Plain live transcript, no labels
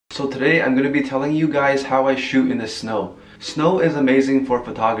So today I'm going to be telling you guys how I shoot in the snow. Snow is amazing for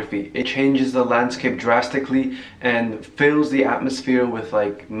photography. It changes the landscape drastically and fills the atmosphere with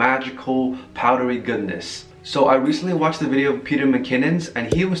like magical powdery goodness. So I recently watched the video of Peter McKinnon's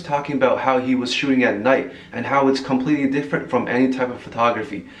and he was talking about how he was shooting at night and how it's completely different from any type of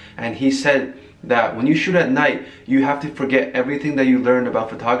photography. And he said that when you shoot at night, you have to forget everything that you learned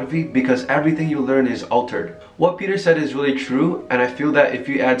about photography because everything you learn is altered. What Peter said is really true, and I feel that if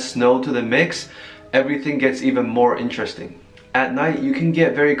you add snow to the mix, everything gets even more interesting. At night, you can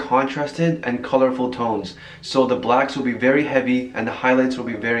get very contrasted and colorful tones. So the blacks will be very heavy and the highlights will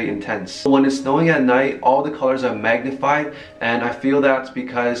be very intense. When it's snowing at night, all the colors are magnified, and I feel that's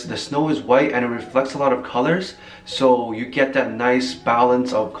because the snow is white and it reflects a lot of colors. So you get that nice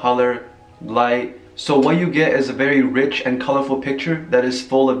balance of color, light. So what you get is a very rich and colorful picture that is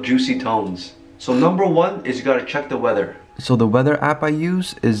full of juicy tones. So number one is you gotta check the weather. So the weather app I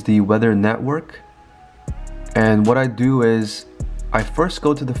use is the Weather Network. And what I do is I first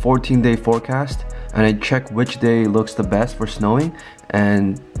go to the 14-day forecast and I check which day looks the best for snowing.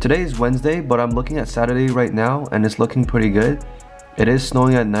 And today is Wednesday, but I'm looking at Saturday right now and it's looking pretty good. It is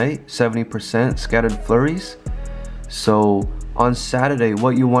snowing at night, 70% scattered flurries. So on Saturday,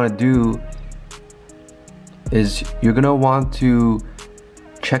 what you want to do is you're gonna want to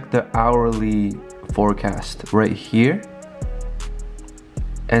check the hourly forecast right here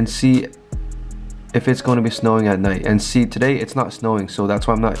and see if it's going to be snowing at night. And see, today it's not snowing, so that's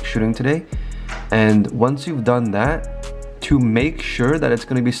why I'm not shooting today. And once you've done that, to make sure that it's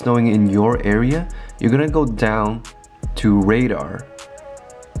going to be snowing in your area, you're going to go down to radar,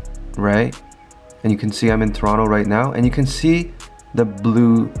 right? And you can see I'm in Toronto right now, and you can see the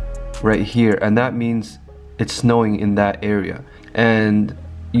blue right here, and that means it's snowing in that area. And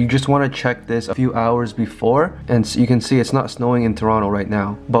you just want to check this a few hours before, and so you can see it's not snowing in Toronto right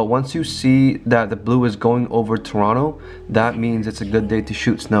now. But once you see that the blue is going over Toronto, that means it's a good day to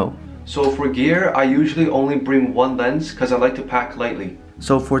shoot snow. So for gear, I usually only bring one lens because I like to pack lightly.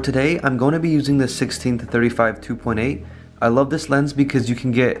 So for today, I'm going to be using the 16-35 2.8. I love this lens because you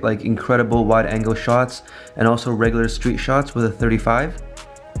can get like incredible wide angle shots and also regular street shots with a 35.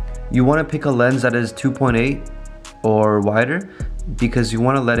 You want to pick a lens that is 2.8 or wider because you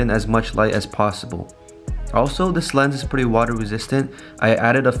want to let in as much light as possible. Also, this lens is pretty water resistant. I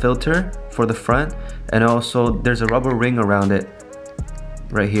added a filter for the front, and also there's a rubber ring around it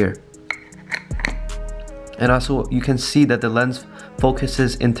right here. And also you can see that the lens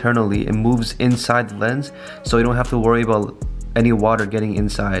focuses internally. It moves inside the lens, so you don't have to worry about any water getting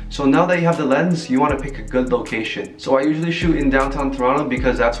inside. So now that you have the lens, you want to pick a good location. So I usually shoot in downtown Toronto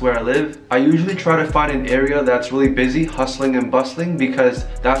because that's where I live. I usually try to find an area that's really busy, hustling and bustling, because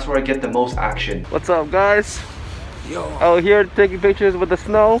that's where I get the most action. What's up, guys? Yo. Out here taking pictures with the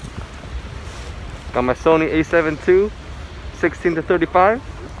snow. Got my Sony A7 II, 16-35.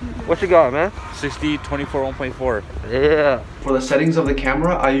 What you got, man? 60, 24, 1.4. Yeah. For the settings of the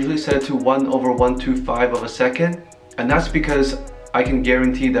camera, I usually set it to 1/125 of a second. And that's because I can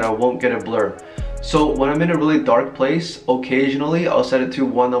guarantee that I won't get a blur. So when I'm in a really dark place, occasionally I'll set it to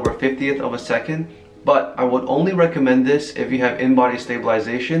 1/50th of a second. But I would only recommend this if you have in-body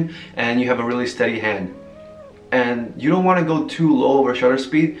stabilization and you have a really steady hand. And you don't want to go too low over shutter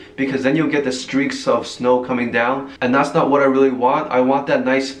speed because then you'll get the streaks of snow coming down, and that's not what I really want. I want that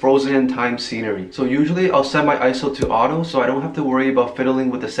nice frozen in time scenery. So usually I'll set my ISO to auto so I don't have to worry about fiddling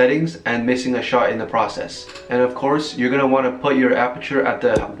with the settings and missing a shot in the process. And of course, you're going to want to put your aperture at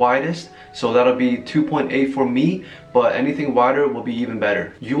the widest, so that'll be 2.8 for me, but anything wider will be even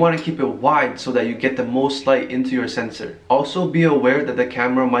better. You want to keep it wide so that you get the most light into your sensor. Also be aware that the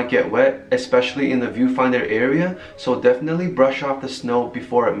camera might get wet, especially in the viewfinder area, so definitely brush off the snow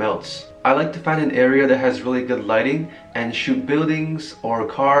before it melts. I like to find an area that has really good lighting and shoot buildings or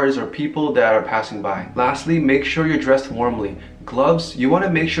cars or people that are passing by. Lastly, make sure you're dressed warmly. Gloves, you want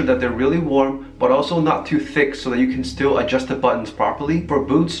to make sure that they're really warm but also not too thick so that you can still adjust the buttons properly. For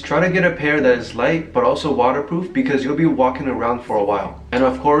boots, try to get a pair that is light but also waterproof because you'll be walking around for a while. And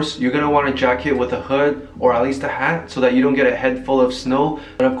of course, you're going to want a jacket with a hood or at least a hat so that you don't get a head full of snow.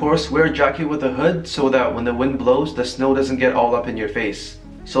 And of course, wear a jacket with a hood so that when the wind blows, the snow doesn't get all up in your face.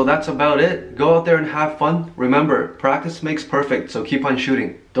 So that's about it. Go out there and have fun. Remember, practice makes perfect, so keep on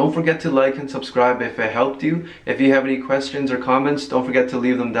shooting. Don't forget to like and subscribe if it helped you. If you have any questions or comments, don't forget to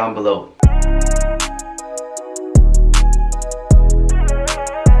leave them down below.